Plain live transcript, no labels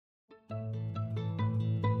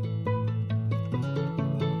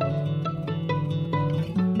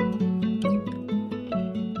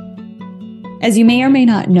As you may or may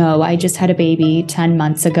not know, I just had a baby 10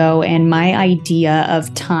 months ago, and my idea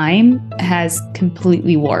of time has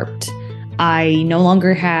completely warped. I no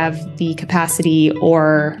longer have the capacity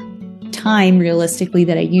or time realistically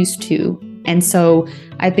that I used to. And so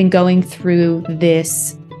I've been going through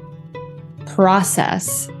this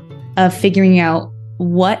process of figuring out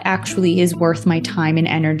what actually is worth my time and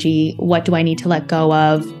energy. What do I need to let go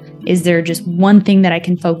of? Is there just one thing that I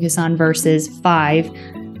can focus on versus 5?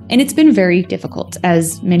 And it's been very difficult,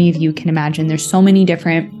 as many of you can imagine. There's so many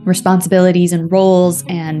different responsibilities and roles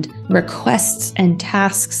and requests and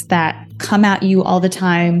tasks that come at you all the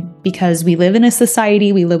time because we live in a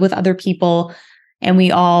society, we live with other people, and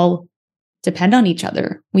we all depend on each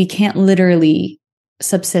other. We can't literally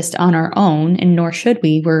subsist on our own, and nor should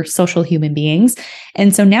we. We're social human beings.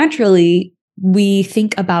 And so naturally, we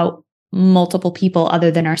think about multiple people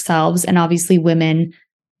other than ourselves. And obviously, women,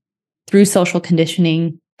 through social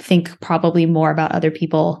conditioning, think probably more about other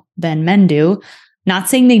people than men do. Not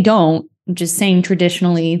saying they don't, just saying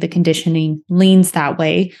traditionally the conditioning leans that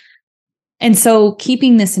way. And so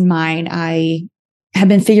keeping this in mind, I have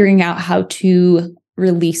been figuring out how to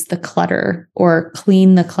release the clutter or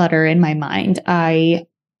clean the clutter in my mind. I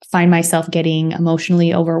find myself getting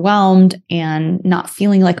emotionally overwhelmed and not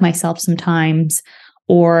feeling like myself sometimes,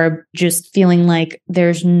 or just feeling like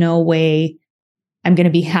there's no way I'm going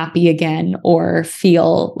to be happy again or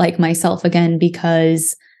feel like myself again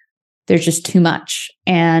because there's just too much.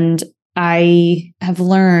 And I have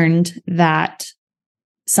learned that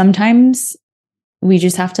sometimes we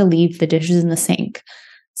just have to leave the dishes in the sink.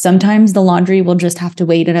 Sometimes the laundry will just have to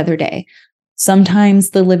wait another day.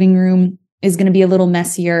 Sometimes the living room is going to be a little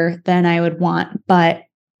messier than I would want, but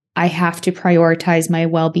I have to prioritize my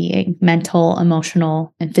well-being, mental,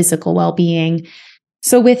 emotional, and physical well-being.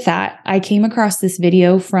 So with that, I came across this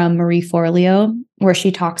video from Marie Forleo where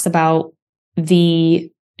she talks about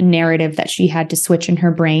the narrative that she had to switch in her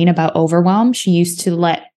brain about overwhelm. She used to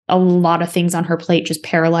let a lot of things on her plate just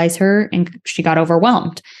paralyze her, and she got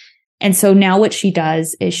overwhelmed. And so now what she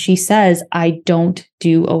does is she says, I don't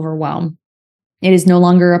do overwhelm. It is no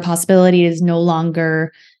longer a possibility. It is no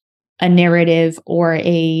longer a narrative or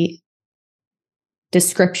a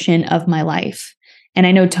description of my life. And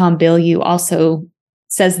I know Tom Bilyeu also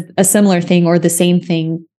says a similar thing or the same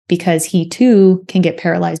thing because he too can get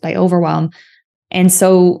paralyzed by overwhelm. And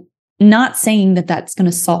so not saying that that's going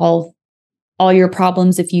to solve all your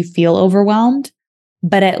problems if you feel overwhelmed,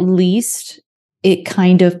 but at least it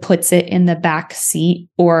kind of puts it in the back seat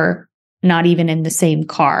or not even in the same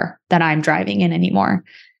car that I'm driving in anymore.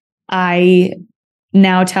 I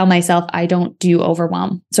now tell myself I don't do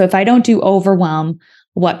overwhelm. So if I don't do overwhelm,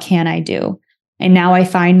 what can I do? And now I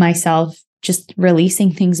find myself just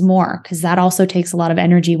releasing things more, because that also takes a lot of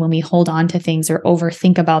energy when we hold on to things or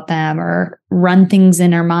overthink about them or run things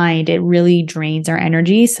in our mind. It really drains our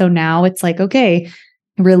energy. So now it's like, okay,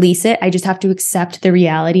 release it. I just have to accept the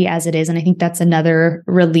reality as it is. And I think that's another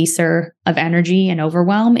releaser of energy and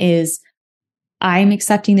overwhelm is I'm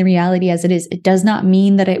accepting the reality as it is. It does not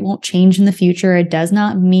mean that it won't change in the future. It does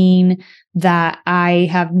not mean that I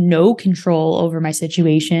have no control over my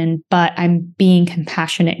situation, but I'm being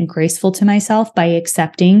compassionate and graceful to myself by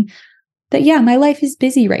accepting that, yeah, my life is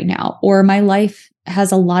busy right now, or my life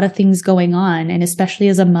has a lot of things going on. And especially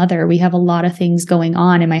as a mother, we have a lot of things going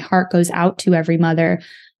on. And my heart goes out to every mother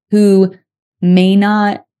who may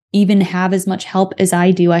not even have as much help as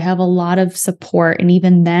I do. I have a lot of support. And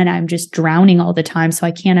even then, I'm just drowning all the time. So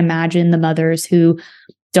I can't imagine the mothers who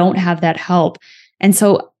don't have that help. And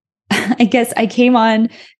so I guess I came on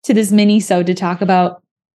to this Minisode to talk about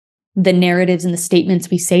the narratives and the statements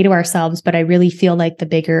we say to ourselves, but I really feel like the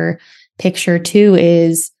bigger picture too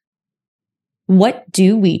is, what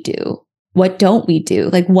do we do? What don't we do?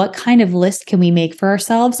 Like, what kind of list can we make for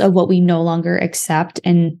ourselves of what we no longer accept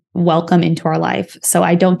and welcome into our life? So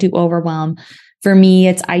I don't do overwhelm. For me,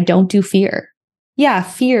 it's I don't do fear. Yeah,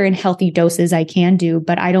 fear in healthy doses I can do,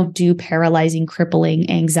 but I don't do paralyzing, crippling,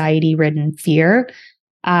 anxiety-ridden fear.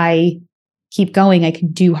 I keep going. I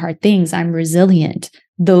can do hard things. I'm resilient.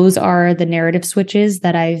 Those are the narrative switches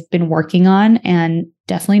that I've been working on, and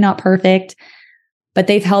definitely not perfect, but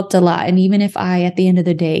they've helped a lot. And even if I, at the end of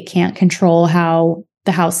the day, can't control how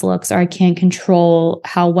the house looks, or I can't control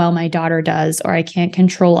how well my daughter does, or I can't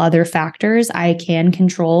control other factors, I can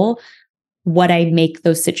control what I make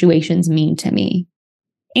those situations mean to me.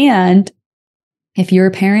 And if you're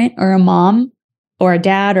a parent or a mom or a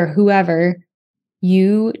dad or whoever,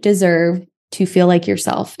 you deserve to feel like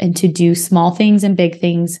yourself and to do small things and big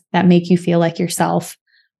things that make you feel like yourself.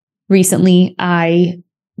 Recently, I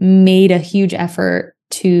made a huge effort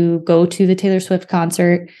to go to the Taylor Swift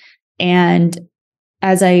concert And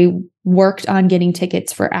as I worked on getting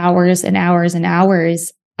tickets for hours and hours and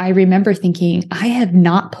hours, I remember thinking, I have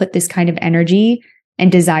not put this kind of energy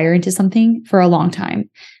and desire into something for a long time.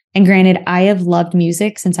 And granted, I have loved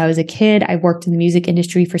music since I was a kid. I worked in the music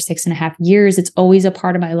industry for 6.5 years. It's always a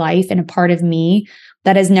part of my life and a part of me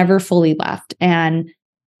that has never fully left. And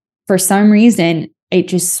for some reason, it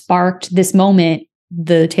just sparked this moment.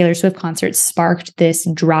 The Taylor Swift concert sparked this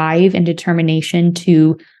drive and determination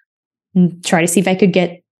to try to see if I could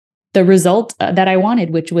get the result that I wanted,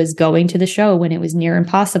 which was going to the show when it was near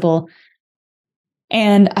impossible.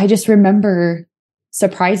 And I just remember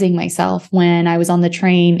surprising myself when I was on the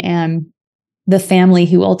train, and the family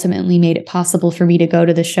who ultimately made it possible for me to go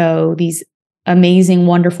to the show, these amazing,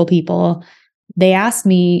 wonderful people, they asked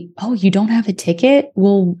me, "Oh, you don't have a ticket?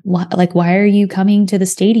 Well, why are you coming to the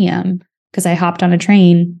stadium?" Because I hopped on a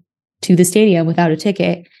train to the stadium without a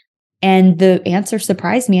ticket. And the answer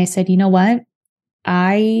surprised me. I said, "You know what?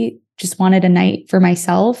 I just wanted a night for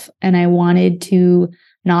myself, and I wanted to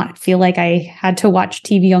not feel like I had to watch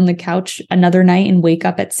TV on the couch another night and wake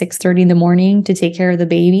up at 6:30 in the morning to take care of the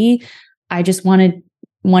baby. I just wanted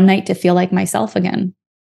one night to feel like myself again."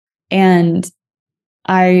 And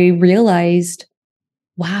I realized,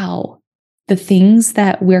 wow, the things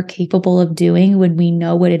that we're capable of doing when we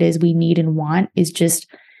know what it is we need and want is just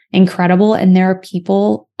incredible. And there are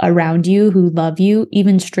people around you who love you,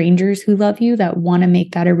 even strangers who love you, that want to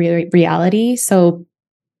make that a reality. So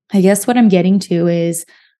I guess what I'm getting to is,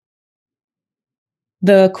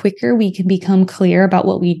 the quicker we can become clear about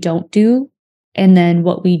what we don't do and then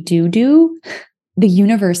what we do, the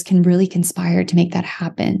universe can really conspire to make that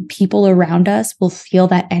happen. People around us will feel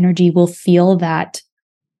that energy, will feel that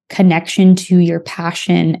connection to your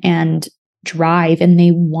passion and drive, and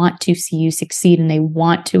they want to see you succeed and they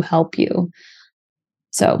want to help you.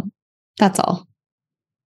 So that's all.